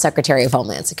General, Secretary of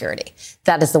Homeland Security.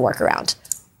 That is the workaround.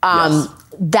 Yes.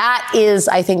 That is,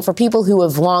 I think, for people who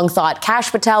have long thought Kash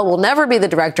Patel will never be the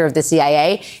director of the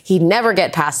CIA, he'd never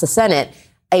get past the Senate,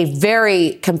 a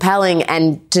very compelling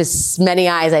and, to many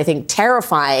eyes, I think,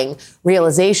 terrifying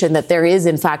realization that there is,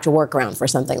 in fact, a workaround for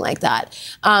something like that.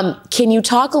 Can you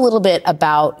talk a little bit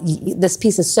about, this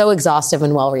piece is so exhaustive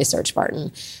and well-researched,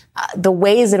 Barton, the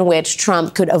ways in which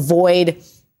Trump could avoid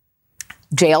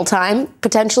jail time,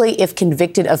 potentially, if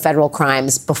convicted of federal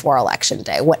crimes before Election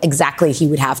Day? What exactly he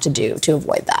would have to do to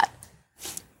avoid that?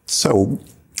 So,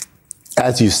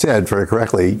 as you said very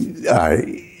correctly,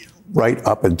 right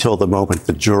up until the moment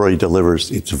the jury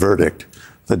delivers its verdict,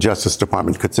 the Justice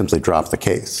Department could simply drop the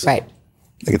case. Right.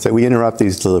 They could say, we interrupt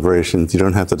these deliberations. You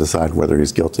don't have to decide whether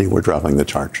he's guilty. We're dropping the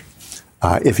charge.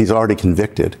 If he's already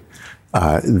convicted,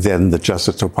 then the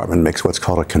Justice Department makes what's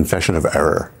called a confession of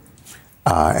error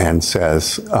and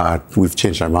says, we've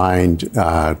changed our mind.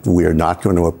 We are not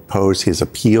going to oppose his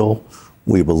appeal.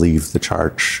 We believe the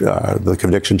charge, the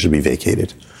conviction should be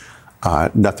vacated.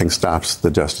 Nothing stops the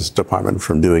Justice Department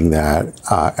from doing that,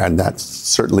 and that's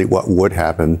certainly what would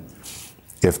happen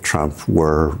if Trump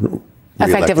were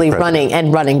effectively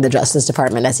running the Justice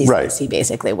Department, as he says he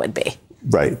basically would be.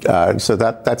 Right. So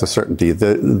that's a certainty.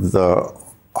 The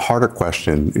harder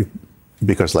question,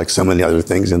 because like so many other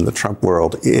things in the Trump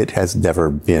world, it has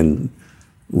never been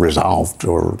resolved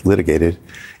or litigated,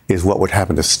 is what would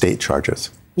happen to state charges.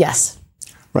 Yes.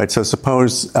 Right. So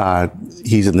suppose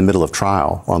he's in the middle of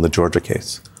trial on the Georgia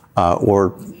case,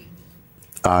 or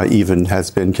even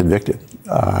has been convicted.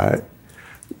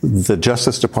 The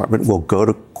Justice Department will go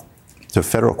to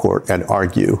federal court and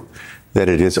argue that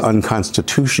it is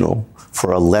unconstitutional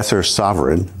for a lesser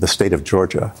sovereign, the state of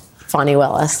Georgia, Fani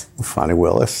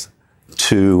Willis,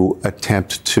 to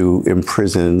attempt to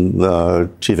imprison the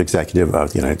chief executive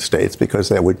of the United States, because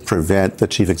that would prevent the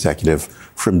chief executive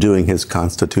from doing his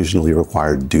constitutionally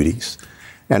required duties.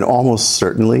 And almost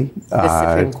certainly,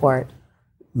 the Supreme Court,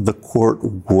 the court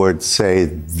would say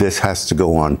this has to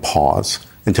go on pause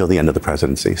until the end of the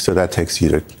presidency. So that takes you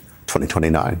to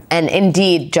 2029. And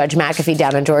indeed, Judge McAfee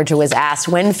down in Georgia was asked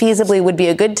when feasibly would be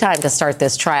a good time to start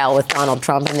this trial with Donald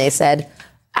Trump, and they said,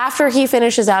 after he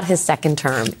finishes out his second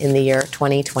term in the year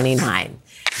 2029.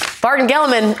 Barton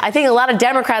Gellman, I think a lot of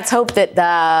Democrats hope that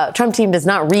the Trump team does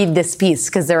not read this piece,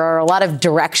 because there are a lot of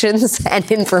directions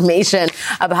and information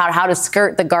about how to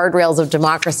skirt the guardrails of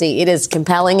democracy. It is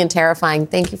compelling and terrifying.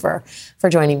 Thank you for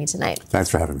joining me tonight. Thanks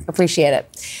for having me. Appreciate it.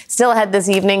 Still ahead this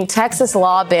evening, Texas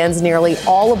law bans nearly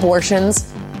all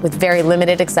abortions with very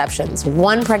limited exceptions.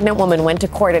 One pregnant woman went to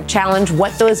court to challenge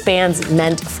what those bans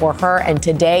meant for her, and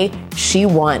today she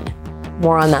won.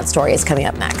 More on that story is coming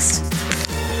up next.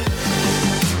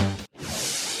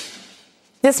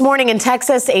 This morning in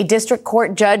Texas, a district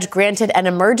court judge granted an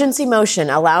emergency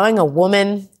motion allowing a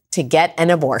woman to get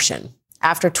an abortion.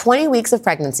 After 20 weeks of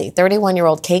pregnancy,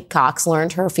 31-year-old Kate Cox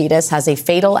learned her fetus has a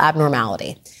fatal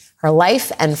abnormality. Her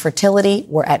life and fertility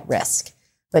were at risk.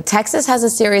 But Texas has a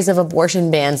series of abortion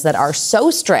bans that are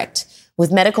so strict,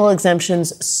 with medical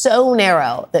exemptions so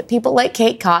narrow, that people like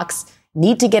Kate Cox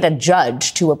need to get a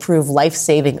judge to approve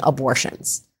life-saving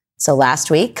abortions. So last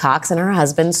week, Cox and her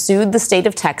husband sued the state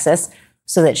of Texas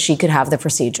so that she could have the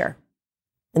procedure.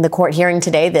 In the court hearing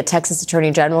today, the Texas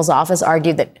Attorney General's office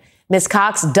argued that Ms.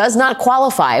 Cox does not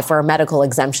qualify for a medical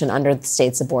exemption under the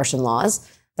state's abortion laws,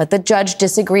 but the judge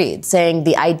disagreed, saying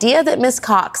the idea that Ms.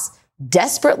 Cox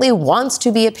desperately wants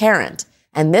to be a parent,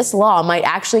 and this law might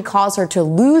actually cause her to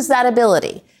lose that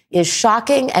ability, is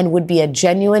shocking and would be a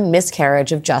genuine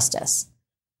miscarriage of justice.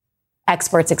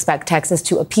 Experts expect Texas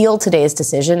to appeal today's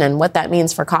decision, and what that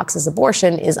means for Cox's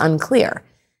abortion is unclear.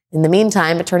 In the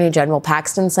meantime, Attorney General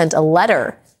Paxton sent a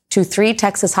letter to 3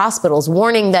 Texas hospitals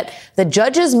warning that the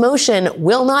judge's motion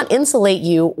will not insulate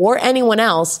you or anyone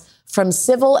else from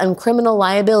civil and criminal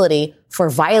liability for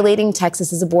violating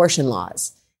Texas's abortion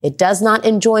laws. It does not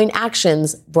enjoin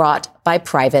actions brought by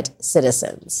private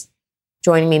citizens.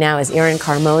 Joining me now is Erin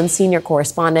Carmone, senior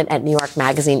correspondent at New York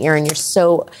Magazine. Erin, you're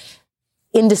so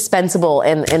indispensable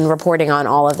in reporting on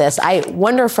all of this. I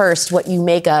wonder first what you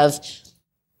make of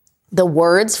the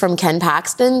words from Ken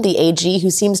Paxton, the AG,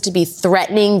 who seems to be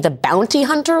threatening the bounty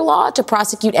hunter law to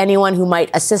prosecute anyone who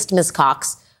might assist Ms.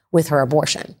 Cox with her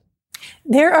abortion.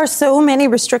 There are so many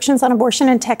restrictions on abortion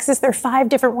in Texas. There are 5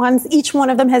 different ones. Each one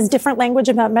of them has different language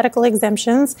about medical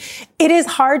exemptions. It is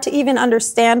hard to even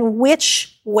understand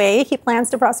which way he plans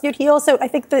to prosecute. He also, I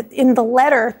think that in the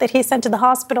letter that he sent to the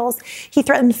hospitals, he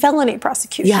threatened felony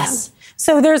prosecution. Yes.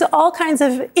 So there's all kinds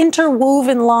of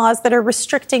interwoven laws that are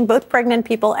restricting both pregnant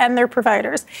people and their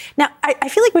providers. Now, I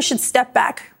feel like we should step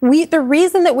back. The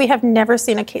reason that we have never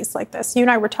seen a case like this, you and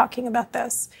I were talking about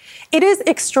this, it is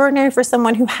extraordinary for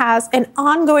someone who has an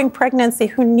ongoing pregnancy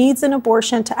who needs an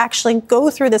abortion to actually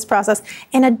go through this process,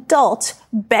 an adult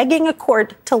begging a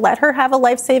court to let her have a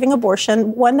life-saving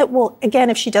abortion, one that will,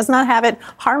 again, if she does not have it,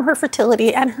 harm her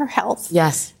fertility and her health.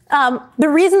 Yes. The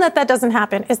reason that doesn't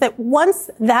happen is that once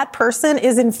that person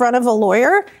is in front of a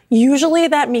lawyer, usually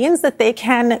that means that they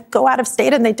can go out of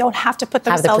state and they don't have to put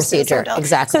themselves through the procedure.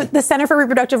 Exactly. So the Center for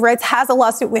Reproductive Rights has a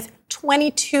lawsuit with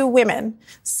 22 women,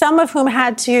 some of whom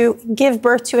had to give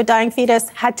birth to a dying fetus,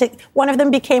 one of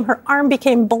them her arm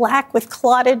became black with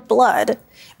clotted blood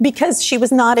because she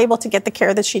was not able to get the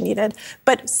care that she needed.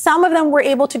 But some of them were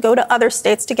able to go to other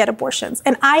states to get abortions.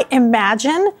 And I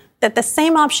imagine that the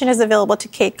same option is available to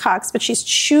Kate Cox, but she's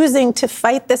choosing to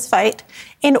fight this fight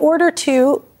in order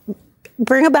to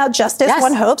bring about justice,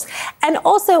 one hopes. And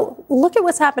also, look at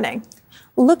what's happening.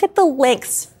 Look at the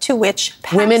lengths to which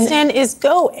Paxton is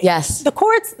going. Yes. The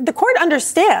court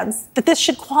understands that this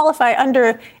should qualify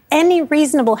under any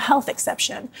reasonable health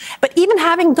exception. But even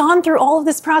having gone through all of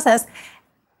this process,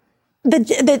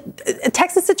 the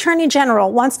Texas Attorney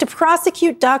General wants to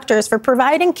prosecute doctors for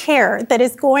providing care that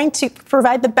is going to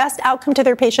provide the best outcome to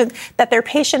their patient that their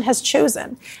patient has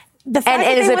chosen. The fact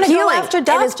that they want to go after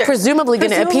doctors, and is presumably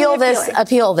going to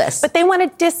appeal this. But they want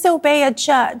to disobey a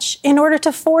judge in order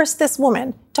to force this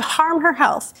woman to harm her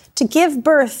health, to give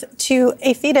birth to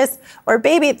a fetus or a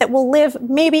baby that will live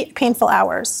maybe painful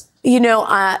hours. You know,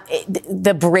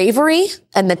 the bravery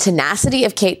and the tenacity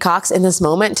of Kate Cox in this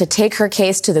moment to take her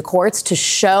case to the courts, to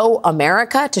show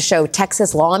America, to show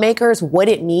Texas lawmakers what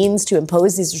it means to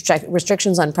impose these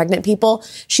restrictions on pregnant people.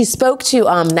 She spoke to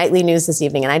Nightly News this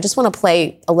evening, and I just want to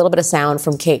play a little bit of sound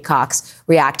from Kate Cox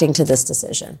reacting to this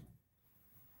decision.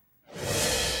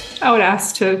 I would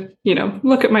ask to,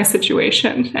 look at my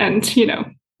situation and,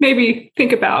 maybe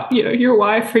think about, your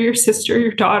wife or your sister,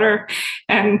 your daughter,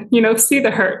 and, see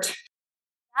the hurt.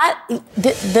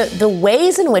 The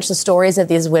ways in which the stories of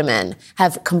these women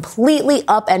have completely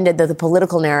upended the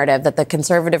political narrative that the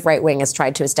conservative right wing has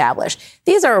tried to establish.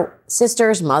 These are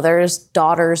sisters, mothers,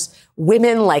 daughters,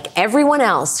 women like everyone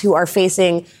else who are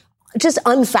facing just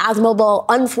unfathomable,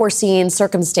 unforeseen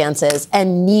circumstances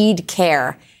and need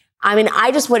care. I mean,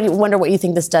 I just wonder what you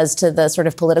think this does to the sort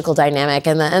of political dynamic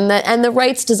and the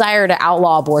right's desire to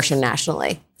outlaw abortion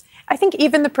nationally. I think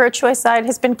even the pro-choice side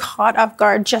has been caught off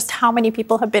guard just how many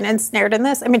people have been ensnared in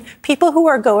this. I mean, people who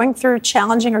are going through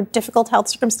challenging or difficult health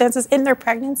circumstances in their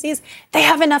pregnancies, they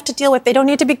have enough to deal with. They don't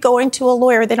need to be going to a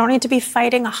lawyer. They don't need to be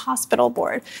fighting a hospital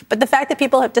board. But the fact that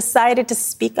people have decided to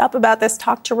speak up about this,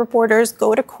 talk to reporters,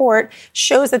 go to court,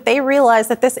 shows that they realize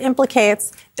that this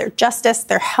implicates their justice,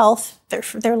 their health,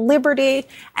 their liberty,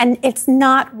 and it's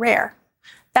not rare.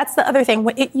 That's the other thing.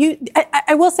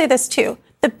 I will say this, too.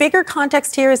 The bigger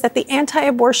context here is that the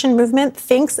anti-abortion movement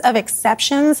thinks of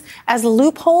exceptions as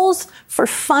loopholes for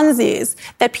funsies,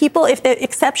 that people, if the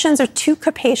exceptions are too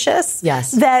capacious,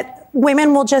 that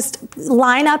women will just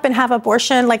line up and have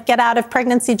abortion, like get out of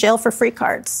pregnancy jail for free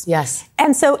cards. Yes.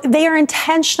 And so they are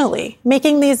intentionally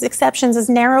making these exceptions as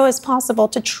narrow as possible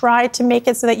to try to make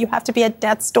it so that you have to be at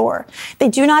death's door. They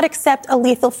do not accept a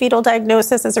lethal fetal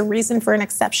diagnosis as a reason for an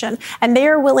exception. And they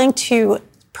are willing to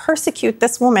persecute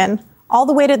this woman all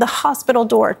the way to the hospital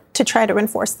door to try to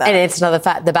enforce that. And it's another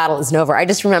fact, the battle isn't over. I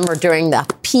just remember during the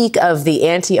peak of the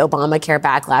anti-Obamacare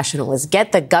backlash, and it was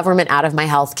get the government out of my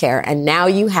health care. And now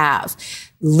you have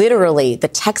literally the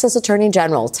Texas Attorney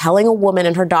General telling a woman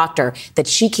and her doctor that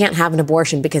she can't have an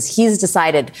abortion because he's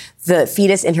decided the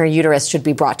fetus in her uterus should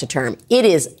be brought to term. It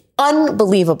is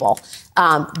unbelievable,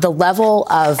 the level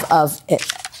of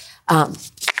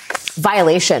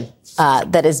violation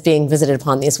that is being visited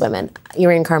upon these women.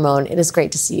 Erin Carmone, it is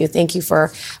great to see you. Thank you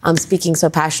for speaking so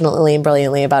passionately and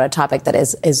brilliantly about a topic that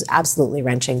is absolutely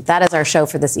wrenching. That is our show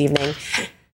for this evening.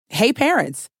 Hey,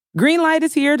 parents, Greenlight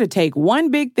is here to take one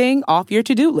big thing off your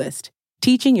to-do list,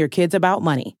 teaching your kids about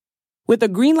money. With a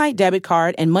Greenlight debit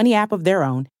card and money app of their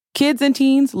own, Kids and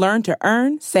teens learn to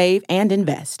earn, save, and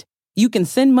invest. You can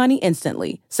send money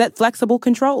instantly, set flexible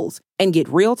controls, and get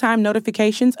real-time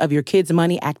notifications of your kids'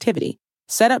 money activity.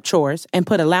 Set up chores and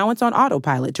put allowance on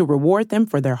autopilot to reward them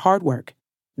for their hard work.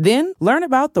 Then learn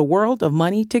about the world of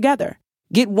money together.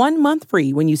 Get 1 month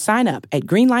free when you sign up at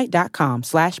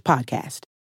greenlight.com/podcast.